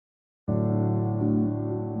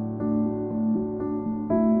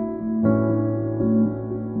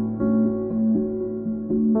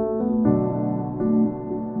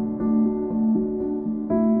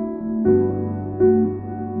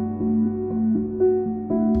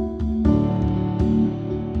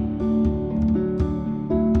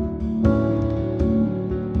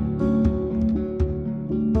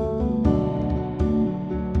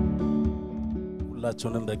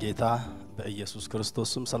ሁላችሁንም በጌታ በኢየሱስ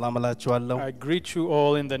ክርስቶስ ስም ሰላም እላችኋለሁ I greet you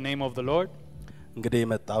all in the name of the Lord እንግዲህ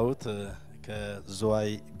የመጣሁት ከዝዋይ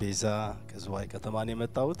ቤዛ ከዝዋይ ከተማ ነው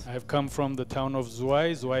የመጣሁት I have come from the town of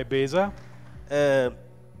Zwai Beza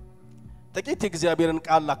ጥቂት እግዚአብሔርን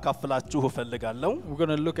ቃል ላካፍላችሁ እፈልጋለሁ We're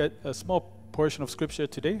going to look at a small portion of scripture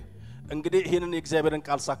today እንግዲህ ይሄንን እግዚአብሔርን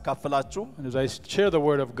ቃል ሳካፍላችሁ as I share the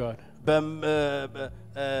word of God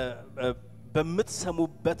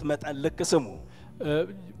በምትሰሙበት መጠን ልክ ስሙ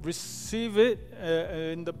receive it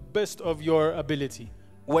in the best of your ability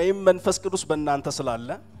ወይም መንፈስ ቅዱስ በእናንተ ስላለ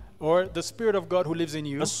or the spirit of God who lives in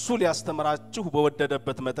you እሱ ሊያስተምራችሁ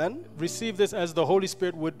በወደደበት መጠን receive this as the Holy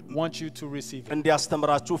Spirit would want you to receive it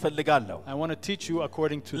እንዲያስተምራችሁ ፈልጋለሁ I want to teach you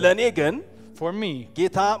according to ለኔ ግን For me,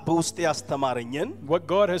 ጌታ በውስጤ ያስተማረኝን what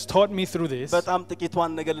God has taught me through this, በጣም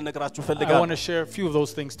ጥቂቷን ነገር ልነግራችሁ I ፈልጋለሁ want to share a few of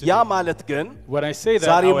those things today. ያ ማለት ግን When I say that,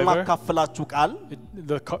 ዛሬ however, ማካፈላችሁ ቃል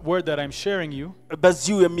the word that I'm sharing you,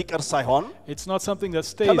 በዚሁ የሚቀር ሳይሆን it's not something that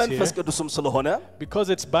stays ከመንፈስ here ቅዱስም ስለሆነ because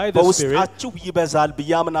it's by the Spirit. በውስጣችሁ ይበዛል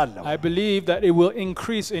ብያምናለሁ I believe that it will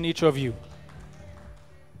increase in each of you.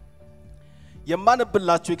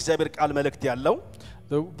 የማነብላችሁ እግዚአብሔር ቃል መልእክት ያለው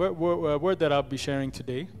The word that I'll be sharing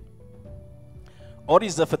today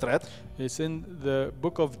ኦሪት ዘፍጥረት is in the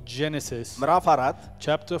book of Genesis, ምዕራፍ 4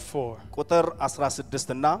 chapter 4, ቁጥር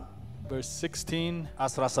 16 እና verse 16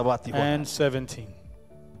 17 ይሆናል and 17.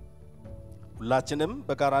 ሁላችንም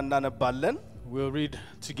በጋራ እናነባለን We'll read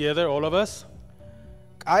together, all of us.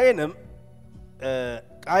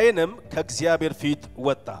 ቃየንም ከእግዚአብሔር ፊት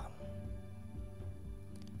ወጣ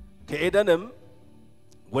ከኤደንም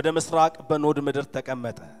ወደ ምስራቅ በኖድ ምድር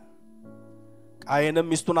ተቀመጠ ቃየንም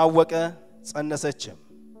ሚስቱን አወቀ ጸነሰችም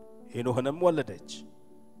ሄኖህንም ወለደች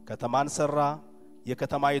ከተማን ሰራ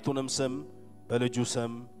የከተማይቱንም ስም በልጁ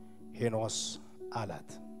ስም ሄኖስ አላት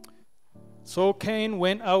So Cain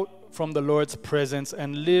went out from the Lord's presence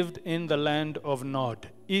and lived in the land of Nod,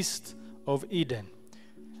 east of Eden.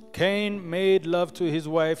 Cain made love to his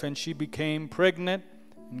wife and she became pregnant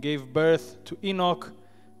and gave birth to Enoch.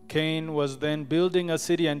 Cain was then building a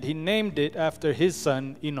city and he named it after his son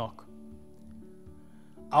Enoch.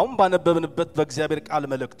 አሁን ባነበብንበት በእግዚአብሔር ቃል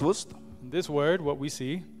መልእክት ውስጥ This word, what we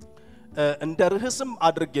see, እንደ ርህስም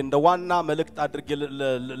አድርጌ እንደ ዋና መልእክት አድርጌ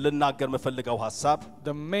ልናገር መፈልገው ሐሳብ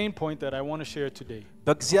the main point that I want to share today,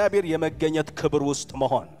 በእግዚአብሔር የመገኘት ክብር ውስጥ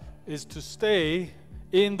መሆን is to stay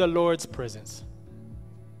in the Lord's presence.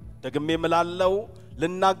 ደግሜ ምላለው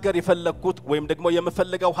ልናገር የፈለኩት ወይም ደግሞ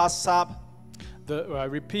የምፈልገው ሐሳብ I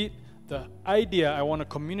repeat, the idea I want to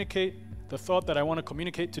communicate, the thought that I want to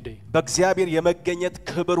communicate today, በእግዚአብሔር የመገኘት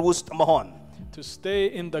ክብር ውስጥ መሆን to stay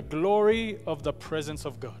in the glory of the presence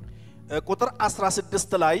of God. ቁጥር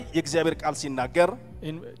 16 ላይ የእግዚአብሔር ቃል ሲናገር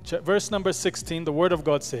In verse number 16, the word of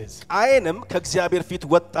God says, ቃየንም ከእግዚአብሔር ፊት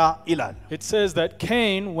ወጣ ይላል it says that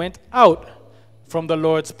Cain went out from the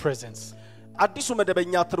Lord's presence. አዲሱ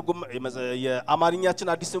መደበኛ ትርጉም የአማርኛችን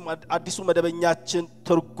አዲሱ መደበኛችን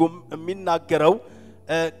ትርጉም የሚናገረው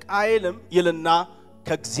ቃየንም ይልና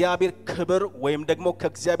ከእግዚአብሔር ክብር ወይም ደግሞ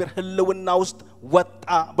ከእግዚአብሔር ህልውና ውስጥ ወጣ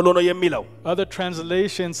ብሎ ነው የሚለው Other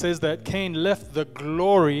translation says that Cain left the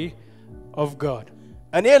glory of God.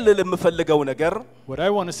 እኔ ልምፈልገው ነገር What I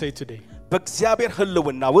want to say today, በእግዚአብሔር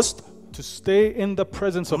ህልውና ውስጥ to stay in the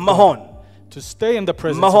presence of መሆን God. To stay in the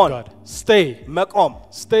presence መሆን of God. Stay. መቆም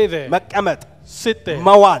Stay there. መቀመጥ Sit there.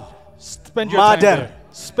 መዋል Spend your time ማደር there.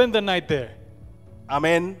 Spend the night there.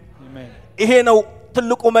 አሜን Amen. ይሄ ነው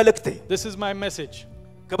ትልቁ መልእክቴ This is my message.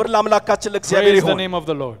 ክብር ለአምላካችን ለእግዚአብሔር Praise the ይሁን name of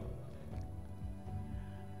the Lord.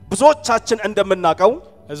 ብዙዎቻችን እንደምናውቀው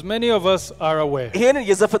As many of us are aware, ይሄንን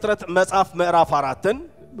የዘፍጥረት መጽሐፍ ምዕራፍ 4ን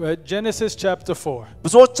Genesis chapter 4,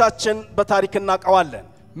 ብዙዎቻችን በታሪክ እናውቀዋለን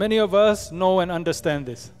many of us know and understand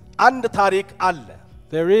this. አንድ ታሪክ አለ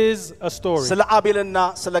There is a story ስለ አቤልና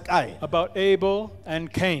ስለ ቃየን about Abel and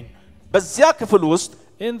Cain. በዚያ ክፍል ውስጥ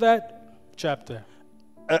In that chapter,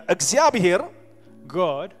 እግዚአብሔር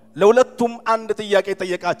God ለሁለቱም አንድ ጥያቄ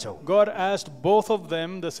ጠየቃቸው asked both of them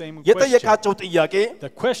the same question. የጠየቃቸው ጥያቄ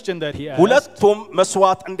The question that he asked, ሁለቱም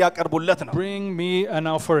መስዋዕት እንዲያቀርቡለት ነው bring me an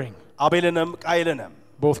offering. አቤልንም ቃየንንም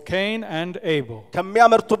Both Cain and Abel,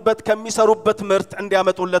 ከሚያመርቱበት ከሚሰሩበት ምርት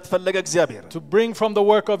እንዲያመጡለት ፈለገ እግዚአብሔር to bring from the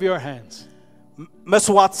work of your hands.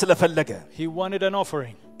 መስዋዕት ስለፈለገ He wanted an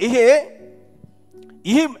offering. ይሄ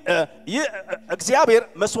እግዚአብሔር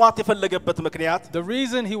መስዋዕት የፈለገበት ምክንያት The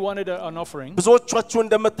reason he wanted an offering, ብዙዎቻችሁ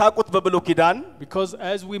እንደምታውቁት በብሉይ ኪዳን because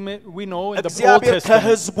as we know in the Old እግዚአብሔር Testament,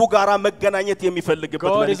 ከሕዝቡ ጋር መገናኘት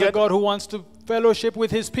የሚፈልግበት God is a መንገድ God who wants to fellowship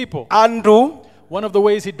with his people. አንዱ One of the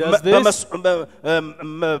ways he does this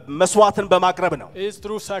መስዋዕትን በማቅረብ ነው is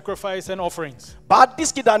through sacrifice and offerings. በአዲስ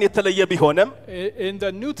ኪዳን የተለየ ቢሆንም In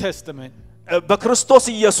the New Testament, በክርስቶስ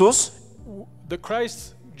ኢየሱስ the Christ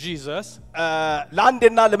Jesus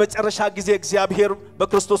ለአንድና ለመጨረሻ ጊዜ እግዚአብሔር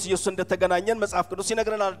በክርስቶስ ኢየሱስ እንደተገናኘን መጽሐፍ ቅዱስ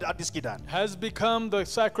ይነግረናል አዲስ ኪዳን has become the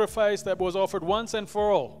sacrifice that was offered once and for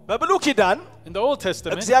all. በብሉይ ኪዳን In the Old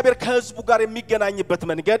Testament, እግዚአብሔር ከሕዝቡ ጋር የሚገናኝበት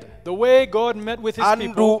መንገድ the way God met with his አንዱ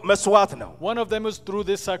people, መስዋዕት ነው one of them is through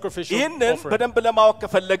this sacrificial ይህንን offering. በደንብ ለማወቅ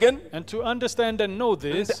ከፈለግን And to understand and know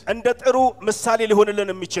this, እንደ ጥሩ ምሳሌ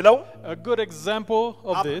ሊሆንልን የሚችለው a good example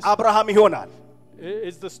of this አብርሃም ይሆናል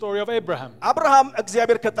is the story of Abraham. አብርሃም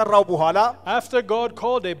እግዚአብሔር ከጠራው በኋላ After God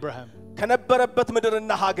called Abraham, ከነበረበት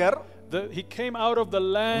ምድርና ሀገር he came out of the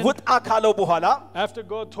land. ውጣ ካለው በኋላ After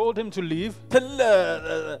God told him to leave,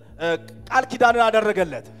 ቃል ኪዳንን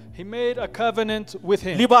አደረገለት he made a covenant with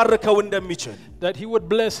him ሊባርከው እንደሚችል that he would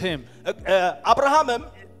bless him.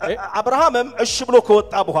 አብርሃምም እሺ ብሎ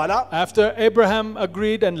ከወጣ በኋላ After Abraham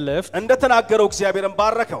agreed and left, እንደተናገረው እግዚአብሔርን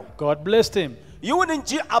ባረከው God blessed him. ይሁን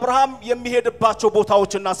እንጂ አብርሃም የሚሄድባቸው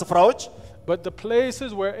ቦታዎችና ስፍራዎች But the places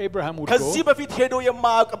where Abraham would ከዚህ go በፊት ሄዶ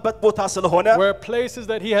የማያውቅበት ቦታ ስለሆነ were places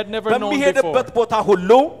that he had never known በሚሄድበት before. ቦታ ሁሉ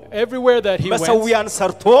Everywhere that he went, መሰዊያን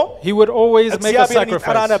ሰርቶ he would always make a እግዚአብሔርን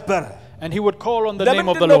ይጠራ sacrifice. ነበር And he would call on the name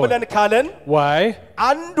of the ለምንድን ነው Lord. ብለን ካለን Why?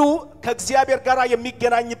 አንዱ ከእግዚአብሔር ጋር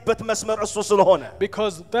የሚገናኝበት መስመር እሱ ስለሆነ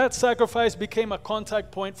Because that sacrifice became a contact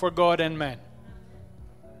point for God and man.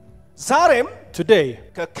 ዛሬም Today,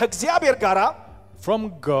 ከእግዚአብሔር ጋር from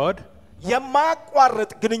God,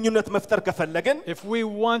 የማያቋርጥ ግንኙነት መፍጠር ከፈለግን if we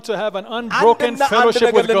want to have an unbroken አንድና አንድ fellowship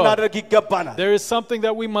ነገር with God, ልናደርግ ይገባናል there is something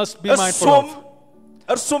that we must be mindful of.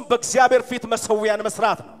 እርሱም በእግዚአብሔር ፊት መሰዊያን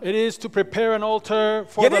መስራት ነው It is to prepare an altar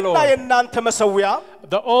for the የኔና Lord. የእናንተ መሰዊያ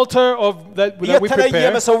The altar that we የተለየ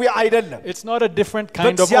prepare, መሰዊያ አይደለም it's not a different kind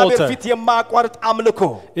of በእግዚአብሔር altar. ፊት የማያቋርጥ አምልኮ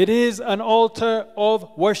It is an altar of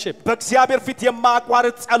worship. በእግዚአብሔር ፊት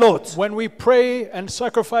የማያቋርጥ ጸሎት When we pray and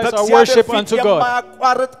sacrifice our በእግዚአብሔር worship ፊት unto God,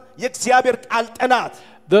 የማያቋርጥ የእግዚአብሔር ቃል ጥናት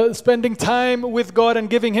the spending time with God and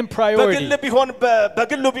giving Him priority,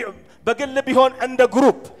 በግል ቢሆን እንደ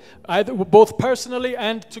ግሩፕ either both personally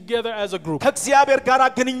and together as a group. ከእግዚአብሔር ጋር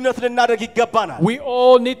ግንኙነት ልናደርግ ይገባናል We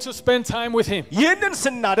all need to spend time with Him. ይህንን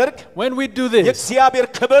ስናደርግ When we do this, የእግዚአብሔር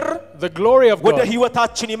ክብር the glory of ወደ God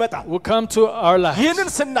ህይወታችን ይመጣል will come to our lives. ይህንን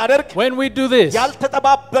ስናደርግ When we do this,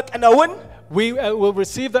 ያልተጠባበቅነውን we will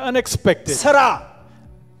receive the unexpected.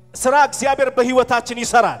 ስራ እግዚአብሔር በህይወታችን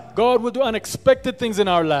ይሰራል God will do unexpected things in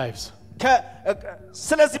our lives.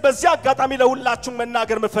 ስለዚህ በዚህ አጋጣሚ ለሁላችሁም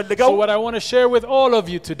መናገር መፈልገው So what I want to share with all of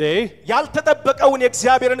you today, ያልተጠበቀውን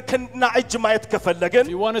የእግዚአብሔርን ክንድና እጅ ማየት ከፈለግን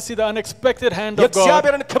if you want to see the unexpected hand of God,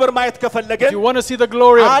 የእግዚአብሔርን ክብር ማየት if ከፈለግን you want to see the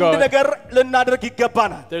glory of አንድ God, ነገር ልናደርግ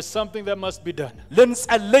ይገባናል there's something that must be done.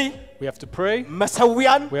 ልንጸልይ We have to pray,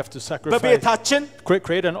 መሰዊያን we have to sacrifice, በቤታችን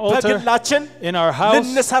create an altar በግላችን in our house,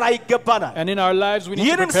 ልንሰራ ይገባናል and in our lives we need to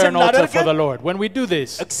ይህንን prepare an altar ስናደርግ for the Lord. When we do this,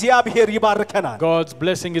 እግዚአብሔር ይባርከናል God's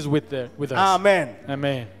blessing is with us. አሜን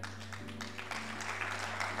Amen.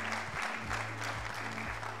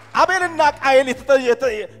 አቤልና ቃየል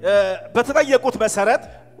በተጠየቁት መሰረት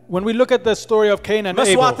When we look at the story of Cain and Abel,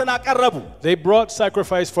 መስዋዕትን አቀረቡ they brought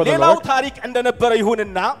sacrifice for the ሌላው Lord. ታሪክ እንደነበረ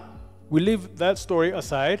ይሁንና We leave that story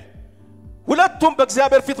aside. ሁለቱም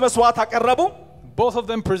በእግዚአብሔር ፊት መስዋዕት አቀረቡ Both of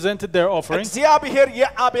them presented their offering. እግዚአብሔር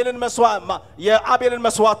የአቤልን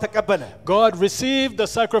መስዋዕት ተቀበለ God received the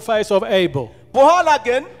sacrifice of Abel. በኋላ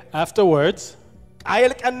ግን Afterwards,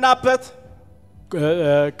 ቃየል ቀናበት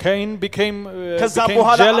Cain became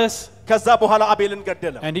jealous, ከዛ በኋላ አቤልን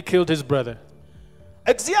ገደለ and he killed his brother.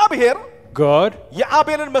 እግዚአብሔር God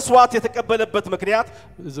የአቤልን መስዋዕት የተቀበለበት ምክንያት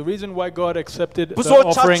is the reason why God accepted the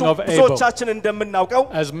offering of Abel. ብዙዎቻችን እንደምናውቀው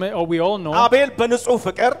As we all know, አቤል በንጹህ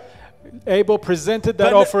ፍቅር Abel presented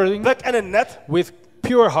that offering በቅንነት with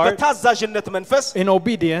pure heart, በታዛዥነት መንፈስ in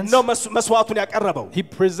obedience. ነው መስዋዕቱን ያቀረበው He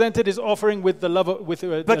presented his offering with the love of the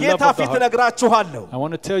በጌታ ፊት heart. ነግራችኋለሁ I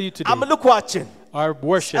want to tell you today, አምልኳችን our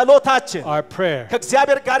worship, ጸሎታችን our prayer,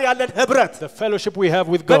 ከእግዚአብሔር ጋር ያለን ህብረት the fellowship we have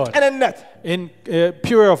with God, በቅንነት in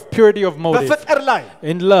purity of motive, በፍቅር ላይ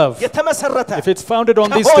in love, የተመሰረተ if it's founded on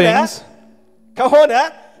these things, ከሆነ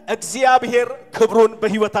እግዚአብሔር ክብሩን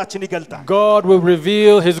በህይወታችን ይገልጣል God will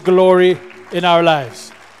reveal His glory in our lives.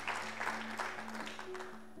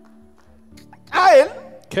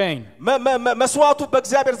 Cain, መስዋዕቱ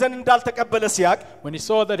በእግዚአብሔር ዘንድ እንዳልተቀበለ ሲያቅ when he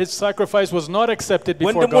saw that his sacrifice was not accepted before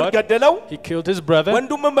ወንድሙን God, ገደለው he killed his brother.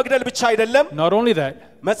 ወንድሙን መግደል ብቻ አይደለም Not only that,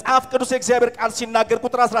 መጽሐፍ ቅዱስ የእግዚአብሔር ቃል ሲናገር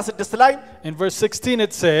ቁጥር 16 ላይ In verse 16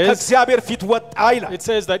 it says, ከእግዚአብሔር ፊት ወጣ ይላል it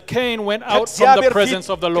says that Cain went out from the presence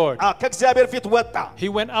of the Lord. ከእግዚአብሔር ፊት ወጣ He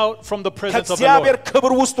went out from the presence of the ከእግዚአብሔር Lord.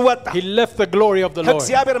 ክብር ውስጥ ወጣ He left the glory of the Lord.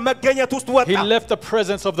 ከእግዚአብሔር መገኘት ውስጥ ወጣ He left the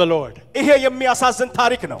presence of the Lord. ይሄ የሚያሳዝን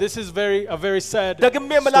ታሪክ ነው This is a very sad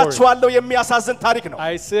ደግሜ story. እምላችኋለሁ የሚያሳዝን ታሪክ ነው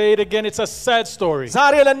I say it again, it's a sad story.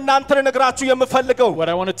 ዛሬ ለእናንተ ልነግራችሁ የምፈልገው What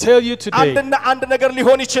I want to tell you today, አንድ ነገር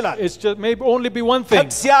ሊሆን ይችላል it's just maybe only be one thing.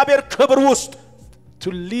 ከእግዚአብሔር ክብር ውስጥ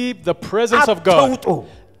To leave the presence of God.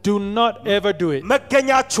 Do not ever do it.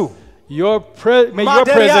 መገኛችሁ May your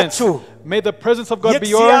presence, may the presence of God be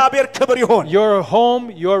your home,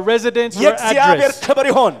 your residence, your address.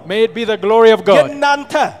 May it be the glory of God.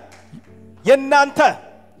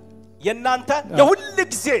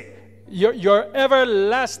 Your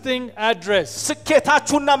everlasting address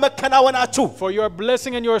for your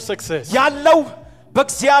blessing and your success.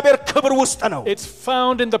 It's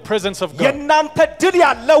found in the presence of God.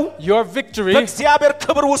 Your victory, it's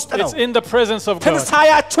in the presence of God.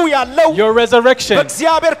 Your resurrection, it's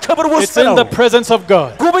in the presence of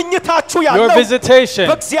God. Your visitation,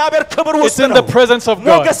 it's in the presence of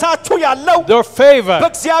God. Your favor,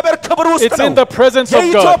 it's in the presence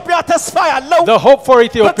of God. The hope for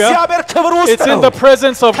Ethiopia, it's in the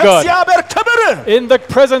presence of God. In the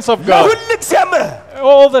presence of God.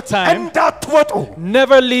 All the time.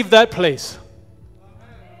 Never leave that place.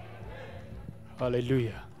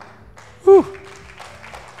 Hallelujah.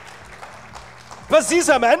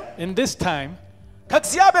 In this time,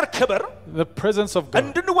 the presence of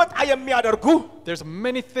God, there's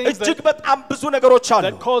many things that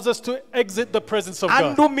cause us to exit the presence of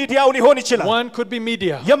God. One could be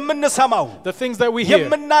media, the things that we hear,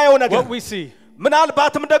 what we see.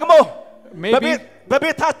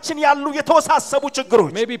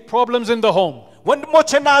 Maybe problems in the home.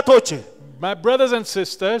 My brothers and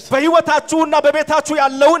sisters, in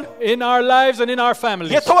our lives and in our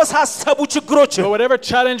families, so whatever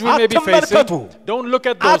challenge we may be facing, don't look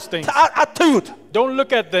at those things. Don't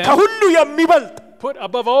look at them. Put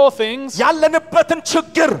above all things,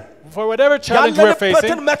 for whatever challenge we're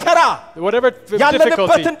facing, whatever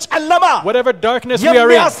difficulty, whatever darkness we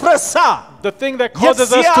are in, the thing that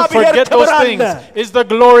causes us to forget those things is the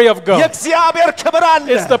glory of God.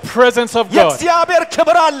 It's the presence of God.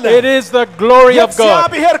 It is the glory of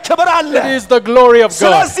God. It is the glory of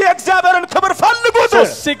God. So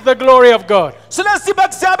seek the glory of God.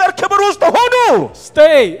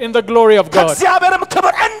 Stay in the glory of God.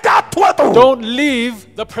 Don't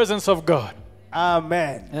leave the presence of God.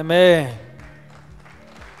 Amen. Amen.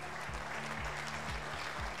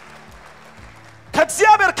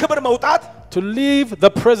 To leave the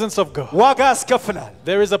presence of God,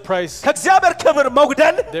 there is a price.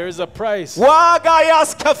 There is a price.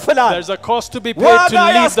 There's a cost to be paid to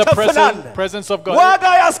leave the presence of God.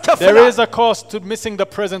 There is a cost to missing the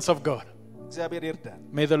presence of God.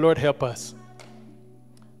 May the Lord help us.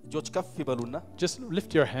 Just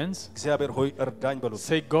lift your hands.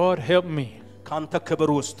 Say, God, help me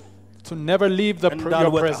to never leave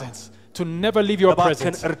your presence. To never leave your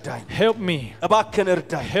presence. Help me.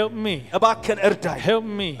 Help me. Help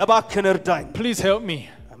me. Please help me.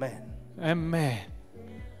 Amen. Amen.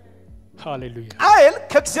 Hallelujah.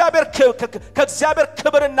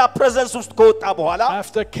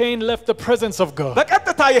 After Cain left the presence of God,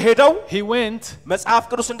 he went, as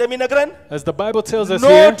the Bible tells us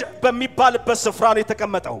here,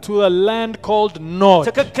 to a land called Nod.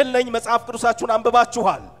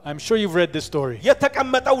 I'm sure you've read this story. He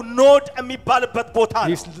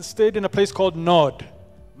stayed in a place called Nod.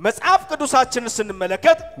 When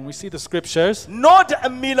we see the scriptures,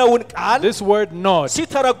 this word nod,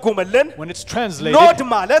 when it's translated,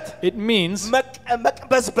 it means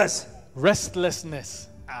restlessness.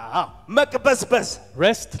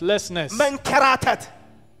 Restlessness.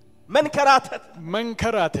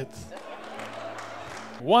 Mankaratet.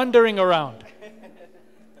 Wandering around.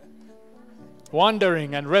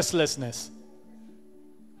 Wandering and restlessness.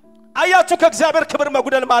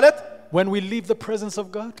 When we leave the presence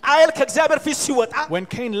of God, when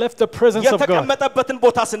Cain left the presence of God,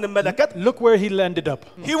 look where he landed up.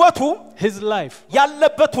 His life,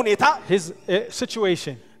 his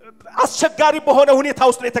situation,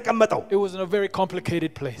 it was in a very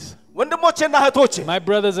complicated place. My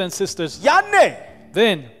brothers and sisters,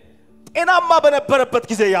 then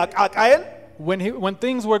when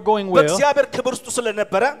things were going well, በእግዚአብሔር ክብር ውስጥ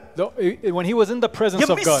ስለነበረ when he was in the presence of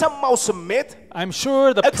God, የሚሰማው ስሜት I'm sure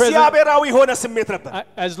the presence, እግዚአብሔራዊ የሆነ ስሜት ነበር።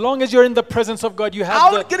 as long as you're in the presence of God, you have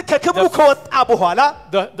አሁን ግን ከክብሩ ከወጣ በኋላ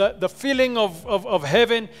the feeling of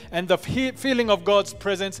heaven and the feeling of God's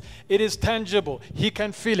presence. It is tangible. He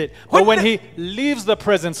can feel it. But when he leaves the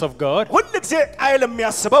presence of God, ሁሉ ጊዜ ቃየል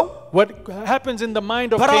የሚያስበው what happens in the mind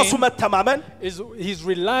of በራሱ Cain መተማመን is he's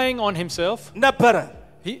relying on himself. ነበረ።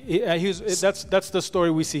 That's the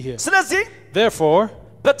story we see here. ስለዚህ Therefore,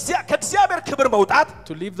 ከእግዚአብሔር ክብር መውጣት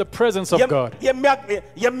to leave the presence of God,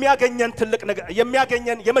 የሚያገኘን ትልቅ ነገር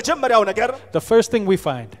የሚያገኘን የመጀመሪያው ነገር the first thing we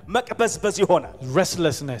find, መቅበዝበዝ ይሆናል።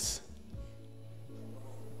 restlessness.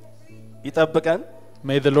 ይጠብቀን።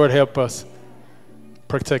 May the Lord help us,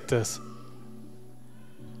 protect us.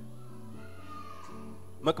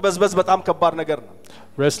 መቅበዝበዝ በጣም ከባድ ነገር ነው።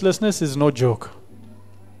 Restlessness is no joke.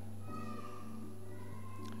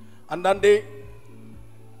 አንዳንዴ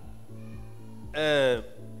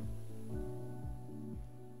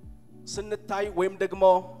ስንታይ ወይም ደግሞ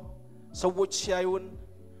ሰዎች ሲያዩን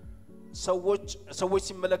ሰዎች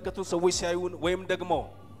ሲመለከቱ ሰዎች ሲያዩን ወይም ደግሞ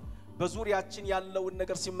በዙሪያችን ያለውን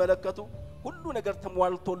ነገር ሲመለከቱ ሁሉ ነገር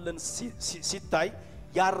ተሟልቶልን ሲታይ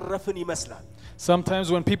ያረፍን ይመስላል። Sometimes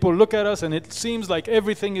when people look at us and it seems like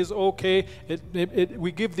everything is okay,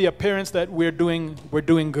 we give the appearance that we're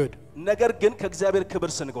doing good. ነገር ግን ከእግዚአብሔር ክብር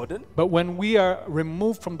ስንጎድን, but when we are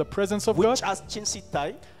removed from the presence of God, ውጫችን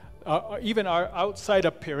ሲታይ even our outside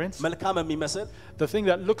appearance, መልካም የሚመስል the thing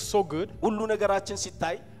that looks so good, ሁሉ ነገራችን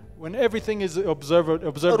ሲታይ, when everything is observed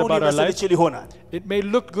about our life, it may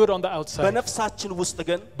look good on the outside, በነፍሳችን ውስጥ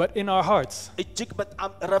ግን but in our hearts, እጅግ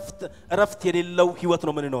በጣም እረፍት የሌለው ህይወት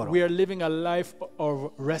ነው የምንኖረው። we are living a life of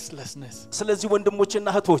restlessness. ስለዚህ ወንድሞችና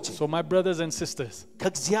እህቶቼ, so my brothers and sisters,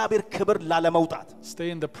 ከእግዚአብሔር ክብር ላለመውጣት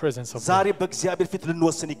stay in the presence of ዛሬ God. በእግዚአብሔር ፊት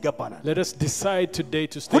ልንወስን ይገባናል። Let us decide today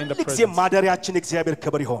to stay in the ሁልጊዜ presence. ማደሪያችን እግዚአብሔር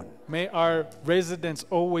ክብር ይሆን። May our residence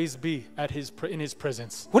always be in his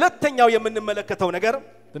presence. ሁለተኛው የምንመለከተው ነገር,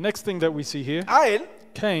 the next thing that we see here,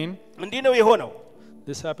 Cain, እንዲህ ነው የሆነው።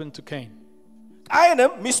 this happened to Cain.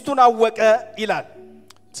 ቃየንም ሚስቱን አወቀ ይላል።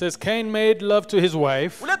 It says Cain made love to his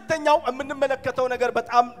wife. ሁለተኛው የምንመለከተው ነገር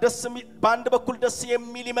በጣም በአንድ በኩል ደስ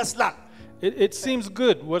የሚል ይመስላል። It seems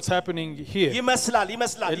good what's happening here. ይመስላል።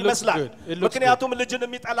 ምክንያቱም ልጅን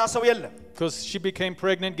የሚጠላ ሰው የለም። Because she became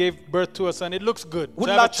pregnant, gave birth to a son. It looks good. To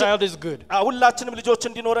have a child is good. ሁላችንም ልጆች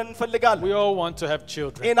እንዲኖረን እንፈልጋለን። We all want to have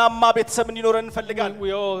children. ጤናማ ቤተሰብ እንዲኖረን እንፈልጋለን።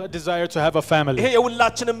 We all desire to have a family. ይሄ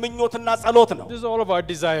የሁላችንም ምኞትና ጸሎት ነው። This is all of our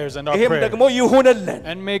desires and our ይሄም prayers. ደግሞ ይሁንልን።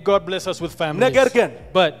 And may God bless us with families. ነገር ግን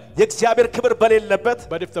የእግዚአብሔር ክብር በሌለበት,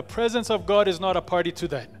 but if the presence of God is not a party to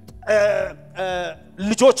that,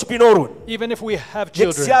 ልጆች ቢኖሩን, even if we have children,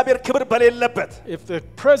 የእግዚአብሔር ክብር በሌለበት, if the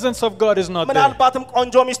presence of God is not there, ምናልባትም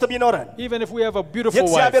ቆንጆ ሚስት ቢኖረን, even if we have a beautiful wife,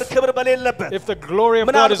 የእግዚአብሔር ክብር በሌለበት, if the glory of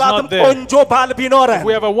God is not there, ቆንጆ ባል ቢኖረን, if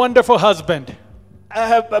we have a wonderful husband,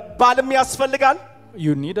 ባልም ያስፈልጋል,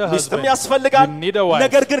 you need a husband, ያስፈልጋል, you need a wife,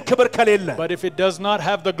 ነገር ግን ክብር ከሌለ, but if it does not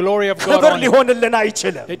have the glory of God ክብር on ሊሆንልን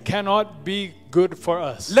አይችልም። it cannot be good for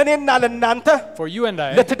us, ለኔና ለናንተ, for you and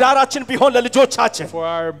I, ለትዳራችን ቢሆን ለልጆቻችን, for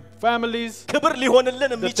our families, ክብር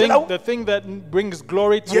ሊሆንልን የሚችለው the thing that brings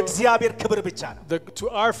glory to የእግዚአብሔር ክብር ብቻ ነው። to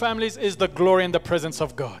our families is the glory and the presence of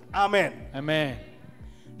God. አሜን። Amen.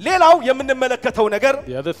 ሌላው የምንመለከተው ነገር,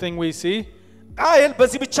 the other thing we see, ቃየል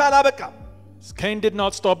በዚህ ብቻ አላበቃም። Cain did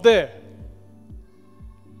not stop there.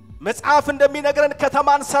 መጽሐፍ እንደሚነግረን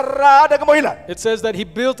ከተማን ሰራ ደግሞ ይላል። It says that he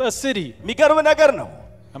built a city. የሚገርም ነገር ነው።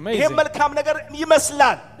 Amazing. ይሄ መልካም ነገር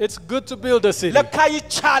ይመስላል። It's good to build a city. ለካ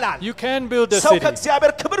ይቻላል። You can build a ሰው city.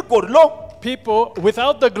 ከእግዚአብሔር ክብር ጎድሎ, people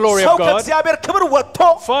without the glory ሰው of God, ከእግዚአብሔር ክብር ወጥቶ,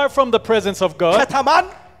 far from the presence of God, ከተማን,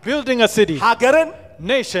 building a city, ሀገርን,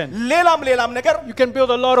 nation, ሌላም ነገር you can build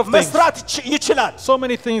a lot of things. መስራት ይችላል። So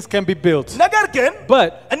many things can be built. ነገር ግን But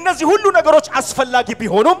እነዚህ ሁሉ ነገሮች አስፈላጊ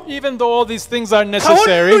ቢሆኑም, even though all these things are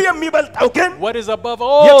necessary, ከሁሉ የሚበልጠው ግን what is above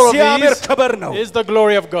all of የእግዚአብሔር these ክብር ነው። is the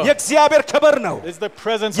glory of God. የእግዚአብሔር ክብር ነው። Is the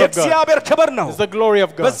presence of God. የእግዚአብሔር ክብር ነው። Is the glory of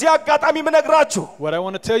God. በዚህ አጋጣሚ ምነግራችሁ, What I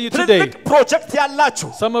want to tell you today, ትልቅ ፕሮጀክት ያላችሁ,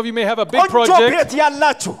 some of you may have a big ቆንጆ project, ቤት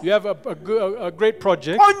ያላችሁ, you have a great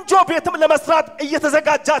project, ቆንጆ ቤትም ለመስራት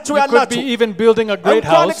እየተዘጋጃችሁ you could ያላችሁ, be even building a great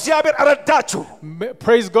እንኳን house. እግዚአብሔር ረዳችሁ።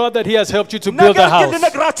 Praise God that He has helped you to build a ነገር ግን house.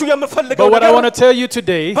 ልነግራችሁ የምፈልገው But what I ነገር, want to tell you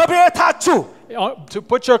today, በቤታችሁ to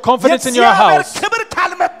put your confidence in your የእግዚአብሔር house, ክብር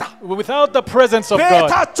ካልመጣ, without the presence of God,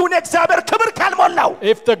 ቤታችሁን የእግዚአብሔር ክብር ካልሞላው,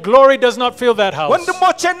 if the glory does not fill that house,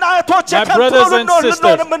 ወንድሞቼና እህቶቼ My brothers and sisters,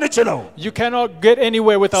 ልንሆን የምንችለው። you cannot get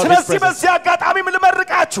anywhere without His ስለዚህ presence. በዚህ አጋጣሚ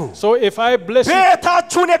ልመርቃችሁ፣ So if I bless you,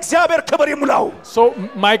 ቤታችሁን የእግዚአብሔር ክብር ይሙላው። so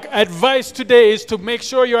my advice today is to make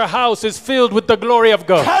sure your house is filled with the glory of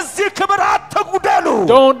God. ከዚህ ክብር አትውጡ።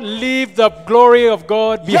 Don't leave the glory of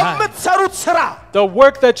God behind. የምትሰሩት ስራ The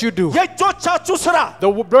work that you do, የእጆቻችሁ ስራ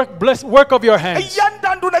the work of your hands,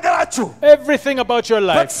 እያንዳንዱ ነገራችሁ everything about your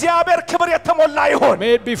life, በእግዚአብሔር ክብር የተሞላ ይሁን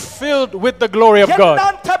may it be filled with the glory of God.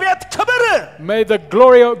 የእናንተ ቤት ክብር May the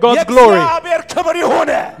glory of God's glory, የእግዚአብሔር ክብር ይሁን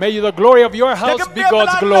may the glory of your house be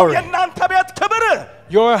God's glory. የእናንተ ቤት ክብር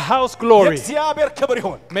Your house glory, የእግዚአብሔር ክብር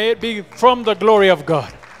ይሁን may it be from the glory of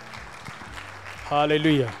God.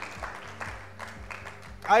 Hallelujah.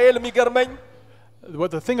 ቃየል የሚገርመኝ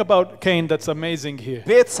What the thing about Cain that's amazing here,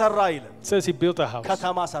 ቤት ሰራ ይላል it says he built a house.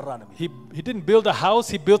 ከተማ ሰራ ነው He didn't build a house,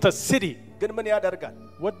 he built a city. ግን ምን ያደርጋል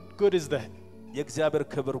What good is that የእግዚአብሔር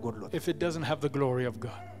ክብር ጎድሎት if it doesn't have the glory of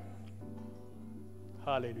God?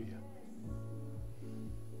 Hallelujah.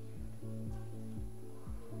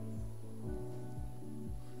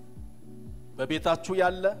 በቤታችሁ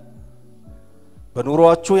ያለ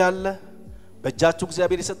በኑሮአችሁ ያለ በእጃችሁ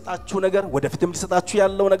እግዚአብሔር የሰጣችሁ ነገር ወደፊትም ሊሰጣችሁ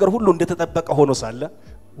ያለው ነገር ሁሉ እንደተጠበቀ ሆኖ ሳለ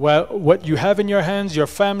Well, what you have in your hands, your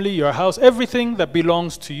family, your house, everything that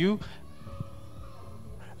belongs to you,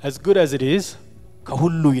 as good as it is,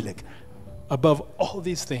 ከሁሉ ይልቅ above all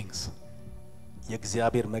these things,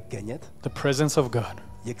 የእግዚአብሔር መገኘት the presence of God,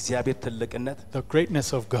 የእግዚአብሔር ትልቅነት the greatness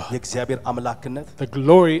of God, የእግዚአብሔር አምላክነት the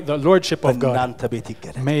glory, the lordship of God, በእናንተ ቤት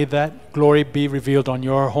ይገለጥ may that glory be revealed on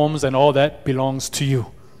your homes and all that belongs to you.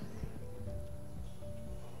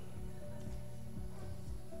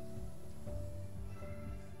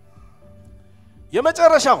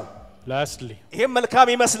 የመጨረሻው Lastly, ይሄም መልካም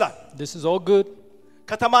ይመስላል this is all good.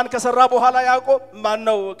 ከተማን ከሰራ በኋላ ያዕቆብ ማን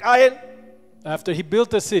ነው ቃየል After he built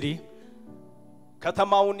the city,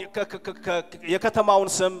 ከተማውን የከተማውን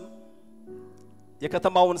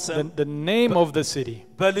ስም the name of the city,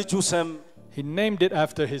 በልጁ ስም he named it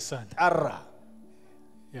after his son. ጠራ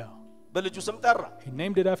Yeah, በልጁ ስም ጠራ he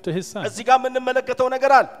named it after his son. እዚህ ጋር የምንመለከተው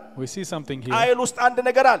ነገር አለ We see something here. ቃየል ውስጥ አንድ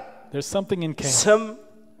ነገር አለ There's something in Cain.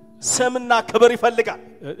 ስምና ክብር ይፈልጋል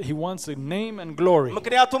He wants a name and glory.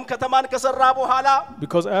 ምክንያቱም ከተማን ከሰራ በኋላ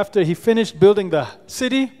Because after he finished building the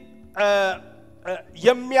city,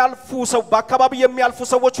 የሚያልፉ ሰው በአካባቢ የሚያልፉ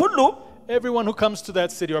ሰዎች ሁሉ everyone who comes to that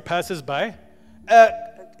city or passes by,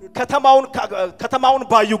 ከተማውን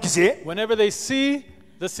ባዩ ጊዜ whenever they see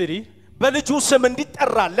the city, በልጁ ስም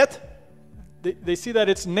እንዲጠራለት they see that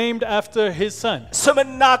it's named after his son.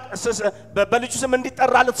 በልጁ ስም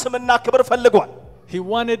እንዲጠራለት ስምና ክብር ፈልጓል He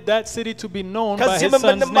wanted that city to be known by ከዚህ his son's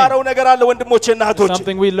የምንማረው name. ነገር አለ ወንድሞቼና እህቶቼ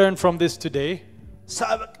Something we learn from this today.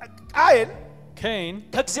 ቃየል Cain,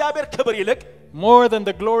 ከእግዚአብሔር ክብር ይልቅ more than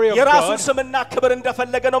the glory of የራሱን God, ስምና ክብር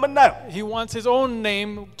እንደፈለገ ነው የምናየው he wants his own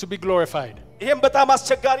name to be glorified. ይሄም በጣም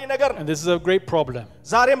አስቸጋሪ ነገር ነው And this is a great problem.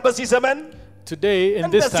 ዛሬም በዚህ ዘመን Today, in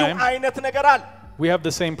this እንደዚሁ time, አይነት ነገር አለ we have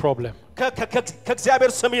the same problem.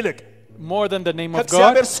 ከእግዚአብሔር ስም ይልቅ More than the name of God,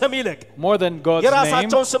 ከእግዚአብሔር ስም ይልቅ more than God's name,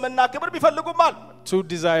 የራሳቸውን ስምና ክብር ቢፈልጉማል to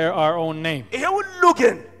desire our own name. ይሄ ሁሉ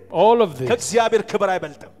ግን All of this, ከእግዚአብሔር ክብር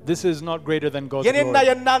አይበልጥም this is not greater than God's የኔና glory.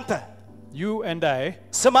 የናንተ You and I,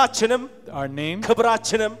 ስማችንም our name,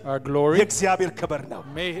 ክብራችንም our glory, የእግዚአብሔር ክብር ነው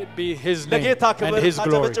may it be His name ለጌታ and ክብር His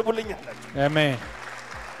glory. ታጨበጭቡልኛላችሁ Amen.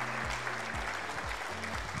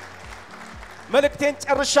 መልእክቴን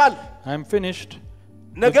ጨርሻለሁ I'm finished.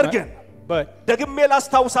 ነገር ግን But ደግሜ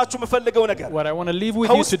ላስታውሳችሁ የምፈልገው ነገር what I want to leave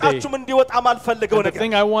with you today, ከውስጣችሁም እንዲወጣ ማልፈልገው and the ነገር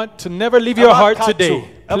thing I want to never leave your heart today,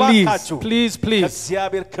 please, እባካችሁ please, please,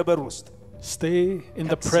 ከእግዚአብሔር ክብር ውስጥ stay in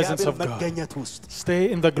the presence of God. መገኘት ውስጥ Stay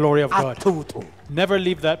in the glory of God. አትውጡ Never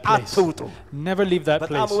leave that place. አትውጡ Never leave that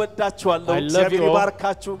በጣም place. እወዳችኋለሁ I love እግዚአብሔር you all.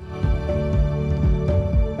 ይባርካችሁ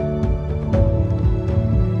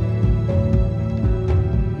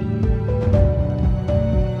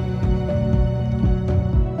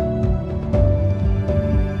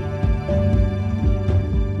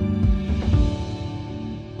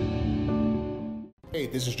Hey,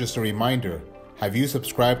 this is just a reminder. Have you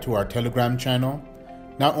subscribed to our Telegram channel?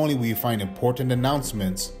 Not only will you find important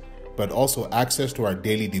announcements, but also access to our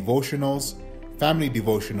daily devotionals, family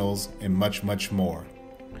devotionals, and much, much more.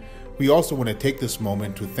 We also want to take this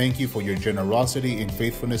moment to thank you for your generosity and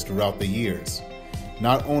faithfulness throughout the years.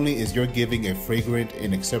 Not only is your giving a fragrant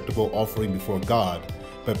and acceptable offering before God,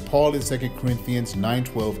 but Paul in 2 Corinthians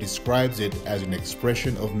 9:12 describes it as an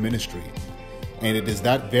expression of ministry. And it is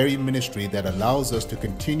that very ministry that allows us to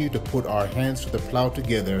continue to put our hands to the plow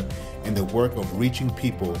together in the work of reaching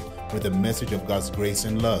people with the message of God's grace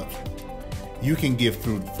and love. You can give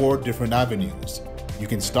through 4 different avenues. You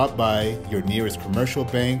can stop by your nearest commercial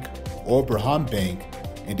bank or Berhan Bank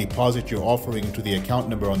and deposit your offering into the account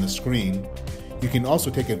number on the screen. You can also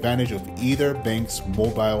take advantage of either bank's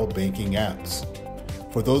mobile banking apps.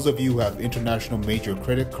 For those of you who have international major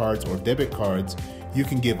credit cards or debit cards, you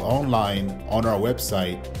can give online on our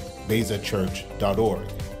website, bezachurch.org.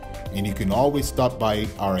 And you can always stop by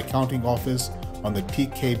our accounting office on the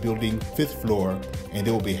TK building 5th floor, and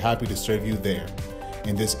they will be happy to serve you there.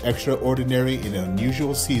 In this extraordinary and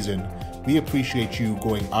unusual season, we appreciate you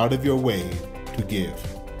going out of your way to give.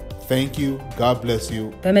 Thank you. God bless you.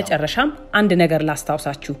 በመጨረሻም አንድ ነገር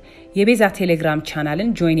ላስታውሳችሁ የቤዛ ቴሌግራም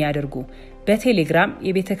ቻናልን ጆይን ያድርጉ በቴሌግራም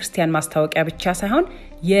የቤተ ክርስቲያን ማስታወቂያ ብቻ ሳይሆን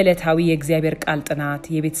የዕለታዊ የእግዚአብሔር ቃል ጥናት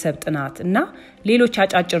የቤተሰብ ጥናት እና ሌሎች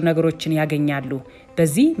አጫጭር ነገሮችን ያገኛሉ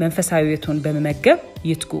በዚህ መንፈሳዊ ሕይወቱን በመመገብ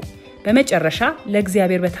ይትጉ በመጨረሻ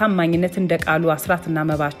ለእግዚአብሔር በታማኝነት እንደ ቃሉ አስራትና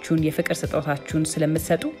መባችሁን የፍቅር ስጦታችሁን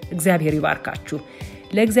ስለምትሰጡ እግዚአብሔር ይባርካችሁ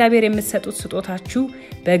ለእግዚአብሔር የምትሰጡት ስጦታችሁ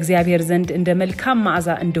በእግዚአብሔር ዘንድ እንደ መልካም ማዕዛ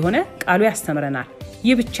እንደሆነ ቃሉ ያስተምረናል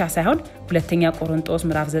ይህ ብቻ ሳይሆን ሁለተኛ ቆሮንቶስ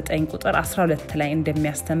ምዕራፍ 9 ቁጥር 12 ላይ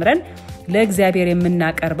እንደሚያስተምረን ለእግዚአብሔር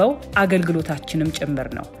የምናቀርበው አገልግሎታችንም ጭምር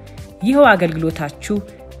ነው ይሄው አገልግሎታችሁ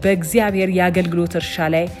በእግዚአብሔር የአገልግሎት እርሻ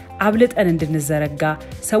ላይ አብልጠን እንድንዘረጋ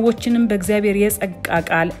ሰዎችንም በእግዚአብሔር የጸጋ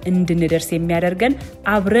ቃል እንድንደርስ የሚያደርገን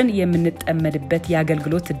አብረን የምንጠመድበት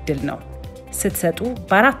የአገልግሎት እድል ነው ስትሰጡ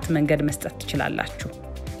በአራት መንገድ መስጠት ትችላላችሁ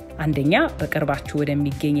አንደኛ በቅርባችሁ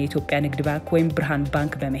ወደሚገኝ የኢትዮጵያ ንግድ ባንክ ወይም ብርሃን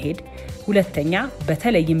ባንክ በመሄድ ሁለተኛ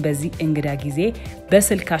በተለይም በዚህ እንግዳ ጊዜ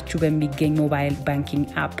በስልካችሁ በሚገኝ ሞባይል ባንኪንግ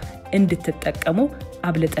አፕ እንድትጠቀሙ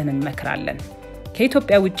አብልጠን እንመክራለን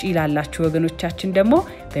ከኢትዮጵያ ውጪ ላላችሁ ወገኖቻችን ደግሞ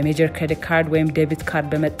በሜጀር ክሬዲት ካርድ ወይም ዴቢት ካርድ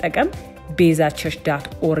በመጠቀም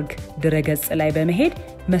bezachurch.org ድረገጽ ላይ በመሄድ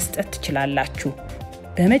መስጠት ትችላላችሁ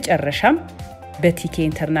በመጨረሻም በቲኬ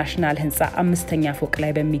ኢንተርናሽናል ህንጻ 5ኛ ፎቅ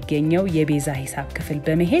ላይ በሚገኘው የቤዛ ሂሳብ ክፍል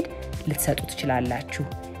በመሄድ ልትሰጡ ትችላላችሁ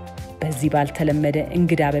በዚህ ባልተለመደ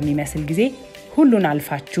እንግዳ በሚመስል ጊዜ ሁሉን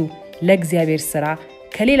አልፋችሁ ለእግዚአብሔር ሥራ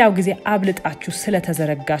ከሌላው ጊዜ አብልጣችሁ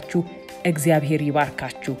ስለተዘረጋችሁ እግዚአብሔር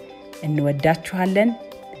ይባርካችሁ እንወዳችኋለን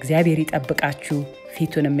እግዚአብሔር ይጠብቃችሁ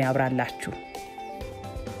ፊቱንም ያብራላችሁ